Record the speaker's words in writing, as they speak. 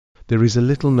There is a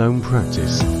little known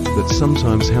practice that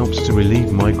sometimes helps to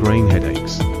relieve migraine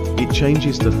headaches. It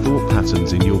changes the thought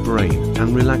patterns in your brain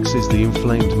and relaxes the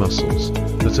inflamed muscles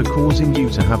that are causing you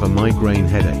to have a migraine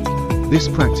headache. This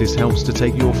practice helps to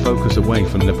take your focus away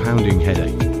from the pounding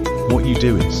headache. What you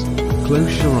do is,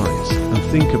 close your eyes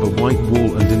and think of a white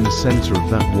wall, and in the center of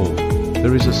that wall,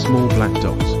 there is a small black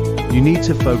dot. You need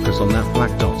to focus on that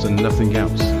black dot and nothing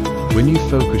else. When you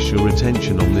focus your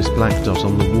attention on this black dot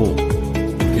on the wall,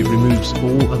 it removes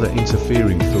all other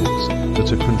interfering thoughts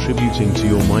that are contributing to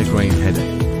your migraine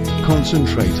headache.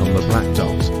 Concentrate on the black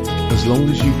dot as long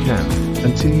as you can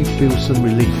until you feel some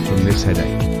relief from this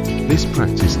headache. This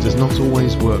practice does not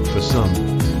always work for some,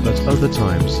 but other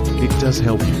times it does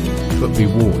help you. But be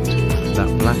warned, that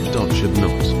black dot should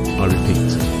not, I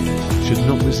repeat, should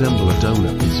not resemble a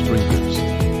donut with sprinkles,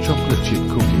 chocolate chip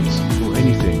cookies, or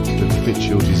anything that fits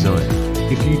your desire.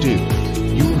 If you do,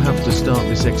 you will have to start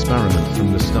this experiment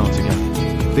from the start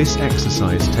again. This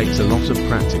exercise takes a lot of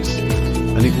practice,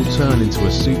 and it will turn into a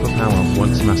superpower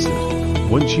once mastered.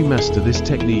 Once you master this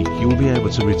technique, you will be able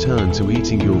to return to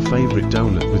eating your favorite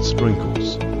donut with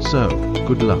sprinkles. So,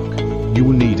 good luck. You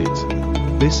will need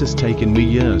it. This has taken me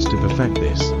years to perfect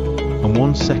this, and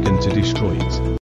 1 second to destroy it.